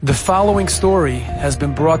The following story has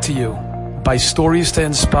been brought to you by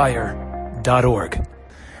StoriesToInspire.org.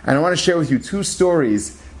 And I want to share with you two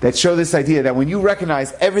stories that show this idea that when you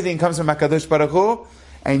recognize everything comes from HaKadosh Baruch Hu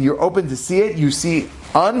and you're open to see it, you see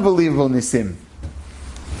unbelievable nisim.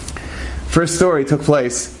 First story took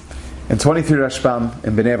place in 23 Rashbam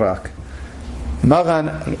in Bnei Brak. Maran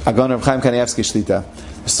Agon Reb Chaim Kanievsky Shlita.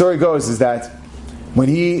 The story goes is that when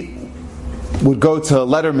he would go to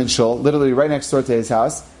Letterman Shul, literally right next door to his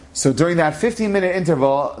house, so during that 15-minute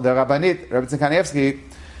interval, the Rabbanit, Rebbe Kanievsky,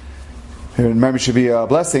 remember should be a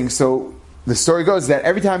blessing, so the story goes that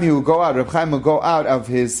every time he would go out, Reb Chaim would go out of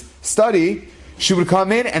his study, she would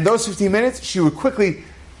come in, and those 15 minutes, she would quickly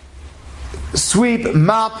sweep,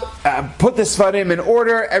 mop, put the Sfarim in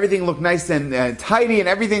order, everything looked nice and tidy and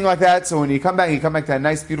everything like that, so when you come back to that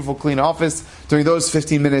nice, beautiful, clean office during those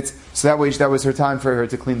 15 minutes, so that way that was her time for her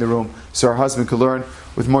to clean the room, so her husband could learn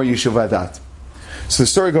with more Yishuv Adat. So the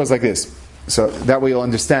story goes like this, so that way you'll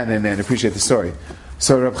understand and appreciate the story.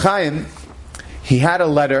 So Reb Chaim, he had a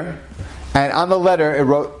letter, and on the letter it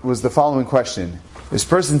was the following question. This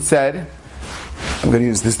person said, I'm going to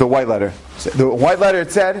use this, the white letter. The white letter,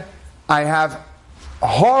 it said, I have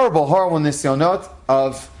horrible nisyonot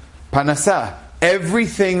of panasa.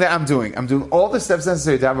 Everything that I'm doing all the steps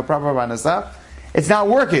necessary to have a proper panasa. It's not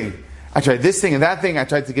working. I tried this thing and that thing. I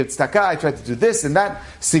tried to give tzedakah. I tried to do this and that.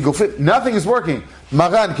 Nothing is working.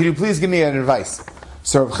 Maran, can you please give me an advice?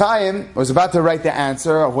 So Reb Chaim was about to write the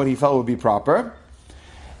answer of what he felt would be proper.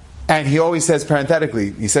 And he always says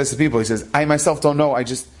parenthetically, he says to people, he says, I myself don't know.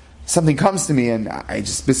 Something comes to me and I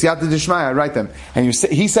just, b'siyata d'shmaya, I write them. And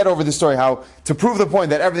he said over the story how, to prove the point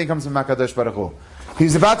that everything comes from HaKadosh Baruch Hu. He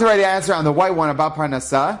was about to write the answer on the white one about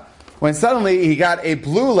Parnasah, when suddenly he got a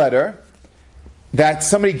blue letter that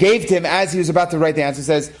somebody gave to him as he was about to write the answer.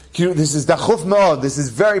 Says, this is dachuf me'od, this is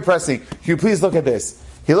very pressing. Can you please look at this?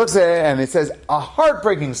 He looks at it and it says, a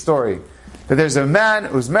heartbreaking story. That there's a man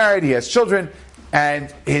who's married, he has children,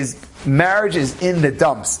 and his marriage is in the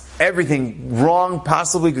dumps. Everything wrong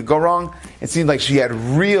possibly could go wrong. It seemed like she had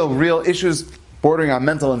real issues bordering on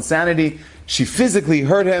mental insanity. She physically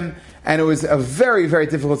hurt him, and it was a very, very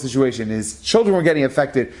difficult situation. His children were getting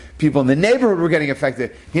affected. People in the neighborhood were getting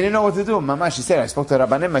affected. He didn't know what to do. Mama, she said, I spoke to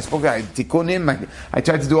Rabbanim, I spoke to Tikkunim, I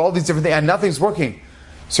tried to do all these different things, and nothing's working.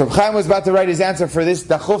 So Reb Chaim was about to write his answer for this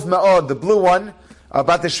Dachuf Ma'od, the blue one,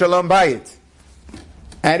 about the Shalom Bayit.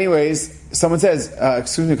 Anyways, someone says,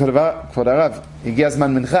 excuse me, Kvod Harav, Higi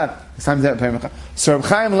Azman Mincha. It's time to pay Mincha. So Reb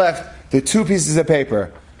Chaim left the two pieces of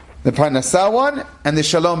paper, the Parnasah one and the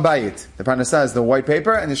Shalom Bayit. The Parnasah is the white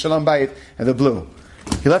paper and the Shalom Bayit and the blue.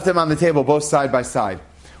 He left them on the table, both side by side.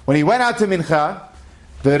 When he went out to Mincha,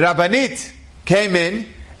 the Rabbanit came in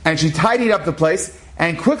and she tidied up the place,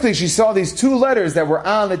 and quickly she saw these two letters that were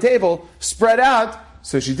on the table spread out.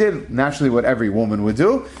 So she did naturally what every woman would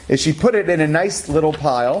do, is she put it in a nice little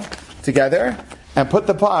pile together and put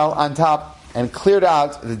the pile on top and cleared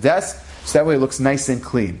out the desk so that way it looks nice and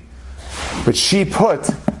clean. But she put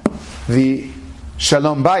the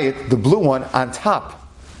Shalom Bayit, the blue one, on top,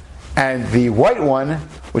 and the white one,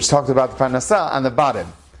 which talked about the Parnasah, on the bottom.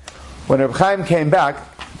 When Reb Chaim came back,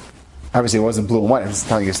 obviously it wasn't blue and white, I'm just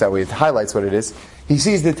telling you that way it highlights what it is. He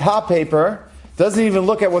sees the top paper, doesn't even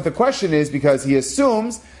look at what the question is because he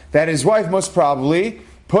assumes that his wife most probably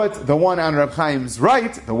put the one on Reb Chaim's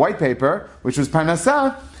right, the white paper, which was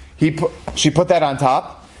Parnasah. She put that on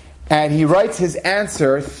top, and he writes his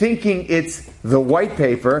answer thinking it's the white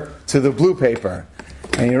paper to the blue paper.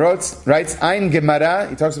 And he writes Ein Gemara,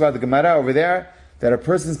 he talks about the Gemara over there, that a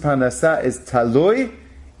person's Parnasah is talui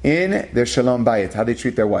in their Shalom Bayit, how they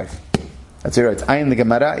treat their wife. That's what he writes. Ein the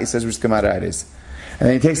Gemara, he says which Gemara it is. And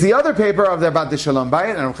then he takes the other paper about the Shalom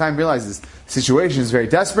Bayit, and Reb Chaim realizes the situation is very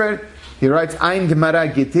desperate. He writes Ein Gemara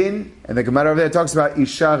Gitin, and the Gemara over there talks about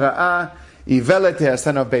Isha Ra'ah, Ivelet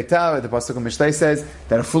Hasan of Beita. The Pasuk of Mishlei says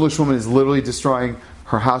that a foolish woman is literally destroying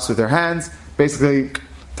her house with her hands. Basically,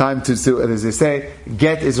 time to as they say,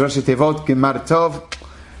 get is Rosh Tevot, Gemar Tov.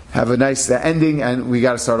 Have a nice ending, and we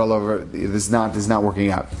got to start all over. This is not working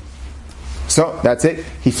out. So that's it.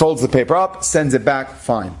 He folds the paper up, sends it back,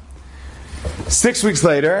 fine. 6 weeks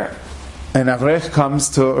later, an Avrech comes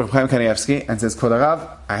to Reb Chaim Kanievsky and says, Kvod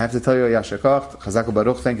Harav, I have to tell you, Yasher Koach, Chazak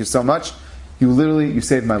u'Baruch, thank you so much. You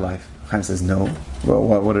saved my life. Reb Chaim says, no.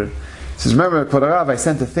 What he says, remember, Kvod Harav, I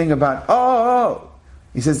sent a thing about,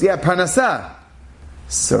 He says, yeah, Parnasah.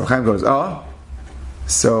 So Reb Chaim goes,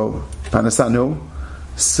 so Parnasah, no.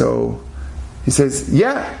 So he says,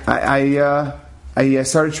 yeah, I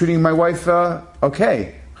started treating my wife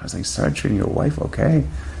okay. I was like, started treating your wife okay?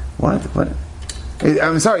 What?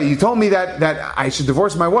 I'm sorry, you told me that I should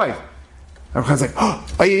divorce my wife. And Chaim's like, oh,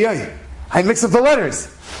 I mixed up the letters.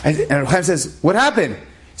 And Chaim says, what happened? He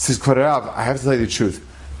says, Kvod Rav, I have to tell you the truth.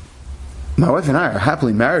 My wife and I are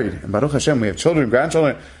happily married, and Baruch Hashem, we have children,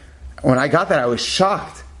 grandchildren. When I got that, I was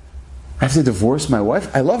shocked. I have to divorce my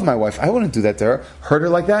wife? I love my wife. I wouldn't do that to her, hurt her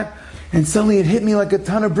like that. And suddenly it hit me like a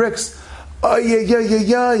ton of bricks.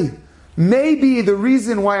 Maybe the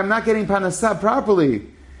reason why I'm not getting Parnassah properly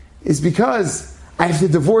is because I have to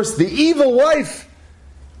divorce the evil wife.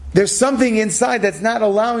 There's something inside that's not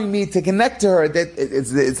allowing me to connect to her. That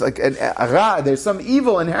it's like an ara. There's some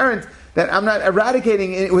evil inherent that I'm not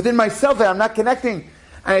eradicating within myself, that I'm not connecting.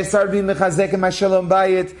 And I started being mechazek in my shalom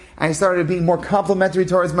bayit. I started being more complimentary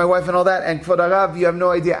towards my wife and all that. And Kvod Rav, you have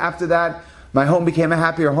no idea, after that, my home became a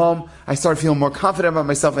happier home. I started feeling more confident about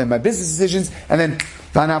myself and my business decisions. And then,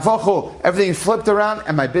 everything flipped around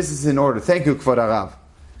and my business is in order. Thank you, Kvod Rav.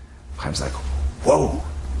 I was like, whoa,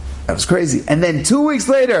 that was crazy. And then 2 weeks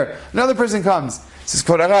later, another person comes. Says,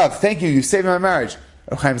 Kvod Rav, thank you saved my marriage.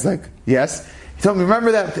 Chaim's like, yes. He told me,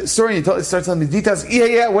 remember that story? He starts telling me details.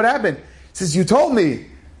 Yeah, what happened? He says, you told me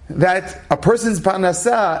that a person's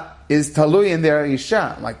Parnassah is talui in their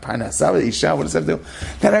Isha. I'm like, Parnassah with Isha? What does that do?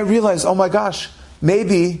 Then I realized, oh my gosh,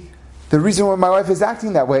 maybe the reason why my wife is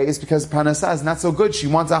acting that way is because Parnassah is not so good. She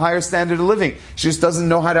wants a higher standard of living. She just doesn't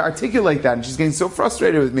know how to articulate that, and she's getting so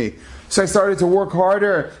frustrated with me. So I started to work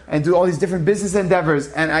harder and do all these different business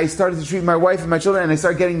endeavors, and I started to treat my wife and my children, and I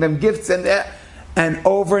started getting them gifts, and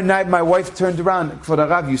overnight my wife turned around. Kvod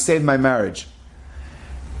Rav, you saved my marriage.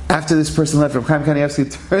 After this person left, Reb Chaim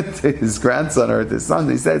Kanievsky turned to his grandson or his son,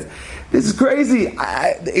 and he says, this is crazy.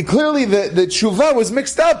 Clearly the tshuva was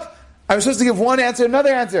mixed up. I was supposed to give one answer,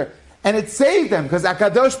 another answer. And it saved them, because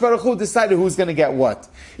HaKadosh Baruch Hu decided who's going to get what.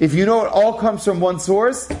 If you know it all comes from one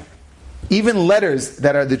source, even letters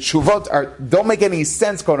that are the tshuvot don't make any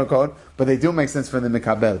sense, quote unquote, but they do make sense for the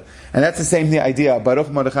Mikabel. And that's the same idea, Baruch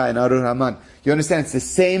Mordechai and Arur Haman. You understand, it's the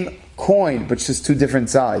same coin, but just two different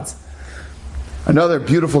sides. Another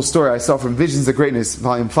beautiful story I saw from Visions of Greatness,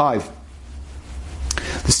 Volume 5.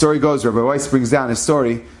 The story goes, Rabbi Weiss brings down a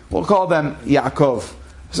story. We'll call them Yaakov.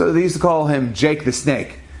 So they used to call him Jake the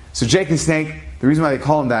Snake. So Jake the Snake, the reason why they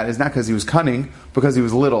call him that is not because he was cunning, because he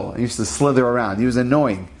was little. He used to slither around. He was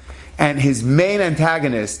annoying. And his main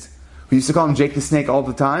antagonist, who used to call him Jake the Snake all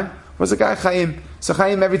the time, was a guy, Chaim. So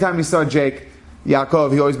Chaim, every time he saw Jake,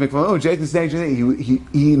 Yaakov, he always make fun, oh, Jake the Snake.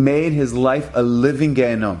 He made his life a living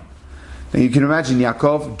Gehenom. Now you can imagine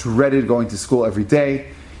Yaakov dreaded going to school every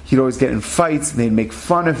day. He'd always get in fights. They'd make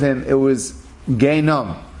fun of him. It was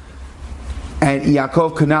Gehenom. And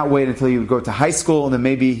Yaakov could not wait until he would go to high school, and then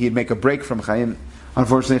maybe he'd make a break from Chaim.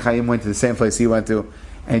 Unfortunately, Chaim went to the same place he went to,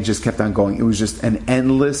 and just kept on going. It was just an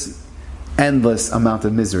endless amount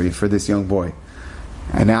of misery for this young boy.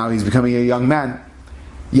 And now he's becoming a young man.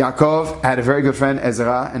 Yaakov had a very good friend,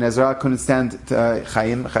 Ezra, and Ezra couldn't stand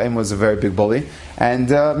Chaim. Chaim was a very big bully. And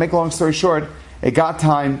make a long story short, it got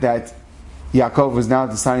time that Yaakov was now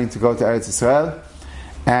deciding to go to Eretz Yisrael,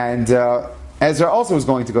 and Ezra also was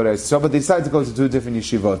going to go to Eretz Yisrael, but they decided to go to two different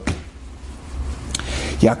yeshivot.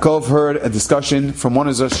 Yaakov heard a discussion from one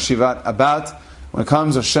of Rosh Yeshivat about, when it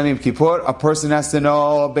comes to Shani Kippur, a person has to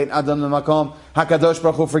know, Bein Adam L'Makom, HaKadosh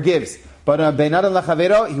Baruch Hu forgives. But Bein Adam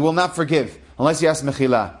L'Chavero, he will not forgive, unless you ask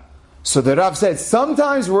Mechila. So the Rav said,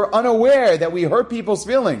 sometimes we're unaware that we hurt people's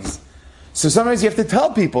feelings. So sometimes you have to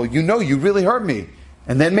tell people, you know you really hurt me.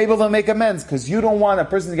 And then maybe they'll make amends, because you don't want a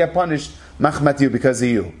person to get punished, machmat you, because of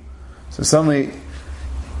you. So suddenly,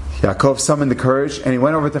 Yaakov summoned the courage, and he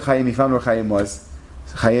went over to Chaim. He found where Chaim was.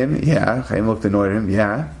 Chaim, yeah. Chaim looked annoyed at him,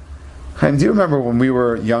 yeah. Chaim, do you remember when we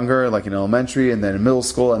were younger, like in elementary, and then in middle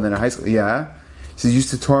school, and then in high school? Yeah. He said, you used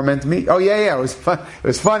to torment me? Oh, yeah, it was fun. It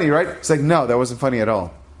was funny, right? It's like, no, that wasn't funny at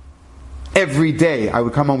all. Every day, I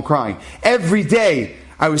would come home crying. Every day,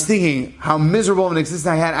 I was thinking how miserable of an existence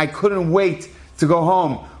I had. I couldn't wait to go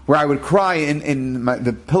home, where I would cry in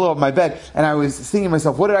the pillow of my bed, and I was thinking to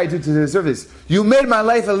myself, what did I do to deserve this? You made my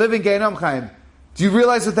life a living Gehenom, Chaim. Do you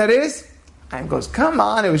realize what that is? Chaim goes, come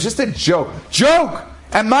on, it was just a joke. Joke!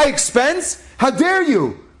 At my expense? How dare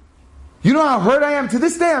you? You know how hurt I am? To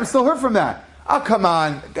this day, I'm still hurt from that. Oh, come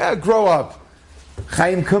on, grow up.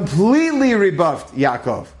 Chaim completely rebuffed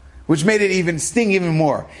Yaakov, which made it even sting even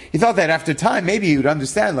more. He thought that after time, maybe he would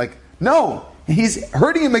understand, like, no, he's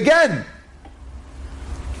hurting him again.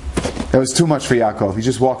 That was too much for Yaakov. He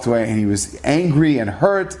just walked away, and he was angry and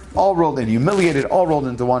hurt, all rolled and humiliated, all rolled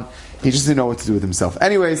into one. He just didn't know what to do with himself.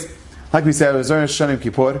 Anyways, like we said, it was Rosh Hashanah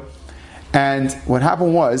Kippur, and what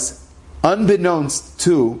happened was, unbeknownst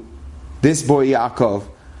to this boy Yaakov,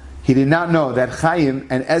 he did not know that Chaim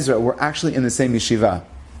and Ezra were actually in the same yeshiva.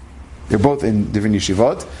 They're both in different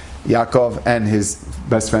yeshivot, Yaakov and his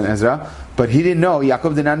best friend Ezra. But he didn't know,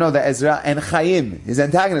 Yaakov did not know that Ezra and Chaim, his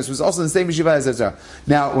antagonist, was also in the same yeshiva as Ezra.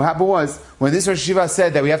 Now, what happened was, when this Rosh Yeshiva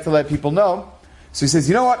said that we have to let people know, so he says,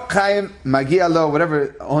 you know what, Chaim, Magia lo, whatever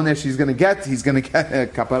onesh he's going to get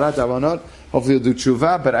kaparat avonot, hopefully he'll do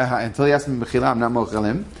tshuva, but until he asks me mechila, I'm not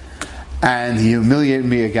mochalim. And he humiliated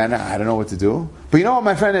me again, I don't know what to do. But you know what,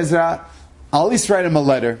 my friend Ezra, I'll at least write him a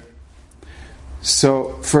letter.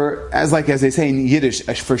 So, as they say in Yiddish,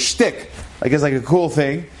 for shtick, as a cool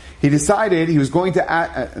thing, he decided he was going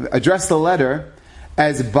to address the letter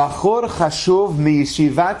as Bachor Chashuv mi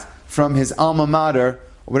Yeshivat, from his alma mater,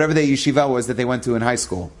 or whatever the yeshiva was that they went to in high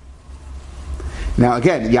school. Now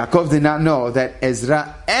again, Yaakov did not know that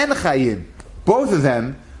Ezra and Chaim, both of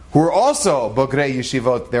them, who were also Bogrei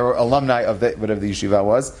Yeshivot, they were alumni of whatever the yeshiva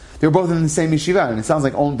was, they were both in the same yeshiva, and it sounds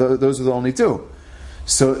like those were the only two.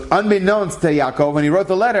 So unbeknownst to Yaakov, when he wrote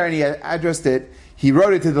the letter and he addressed it, he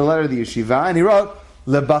wrote it to the letter of the yeshiva, and he wrote,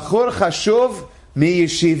 Lebachur Chashuv mi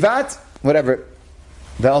Yeshivat, whatever,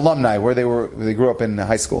 the alumni, where they grew up in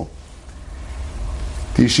high school.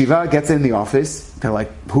 The yeshiva gets in the office, they're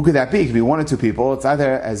like, who could that be? It could be one or two people, it's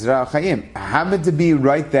either Ezra or Chaim. It happened to be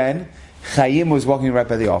right then, Chaim was walking right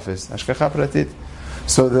by the office. Ashkacha pratit.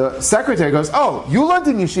 So the secretary goes, oh, you learned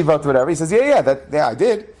in yeshiva, whatever. He says, yeah, I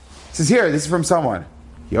did. He says, here, this is from someone.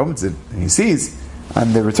 He opens it, and he sees,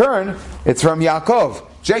 on the return, it's from Yaakov,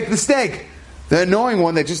 Jake the Steak, the annoying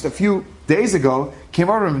one that just a few days ago came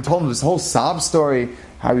over to him and told him this whole sob story,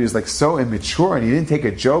 how he was so immature and he didn't take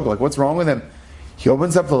a joke, what's wrong with him? He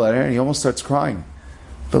opens up the letter and he almost starts crying.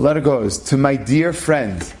 The letter goes, to my dear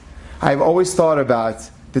friend, I've always thought about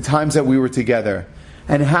the times that we were together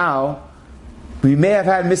and how we may have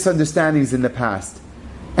had misunderstandings in the past.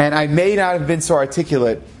 And I may not have been so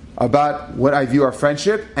articulate about what I view our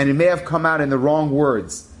friendship, and it may have come out in the wrong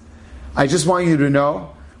words. I just want you to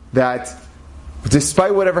know that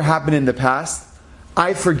despite whatever happened in the past,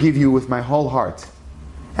 I forgive you with my whole heart.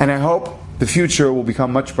 And I hope the future will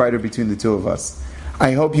become much brighter between the two of us.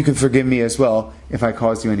 I hope you can forgive me as well if I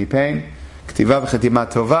caused you any pain. K'tiva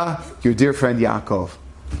v'chatima tova, your dear friend Yaakov.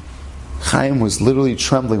 Chaim was literally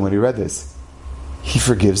trembling when he read this. He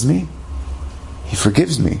forgives me? He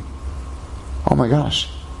forgives me. Oh my gosh.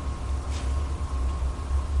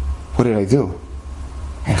 What did I do?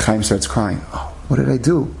 And Chaim starts crying. Oh, what did I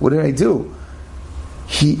do? What did I do?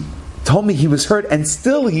 He told me he was hurt and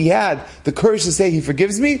still he had the courage to say he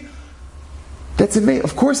forgives me? That's amazing.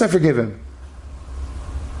 Of course I forgive him.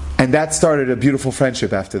 And that started a beautiful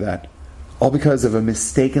friendship after that. All because of a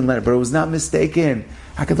mistaken letter. But it was not mistaken.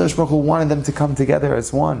 HaKadosh Baruch Hu wanted them to come together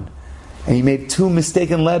as one. And he made two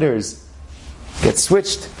mistaken letters get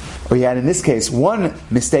switched. Or he had, in this case, one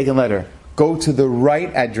mistaken letter go to the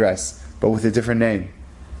right address, but with a different name.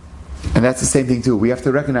 And that's the same thing too. We have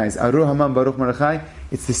to recognize, Aru Haman Baruch Mordechai,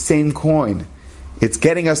 it's the same coin. It's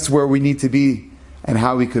getting us to where we need to be and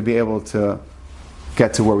how we could be able to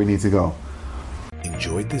get to where we need to go.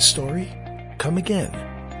 Enjoyed this story? Come again.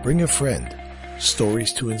 Bring a friend.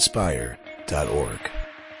 StoriesToInspire.org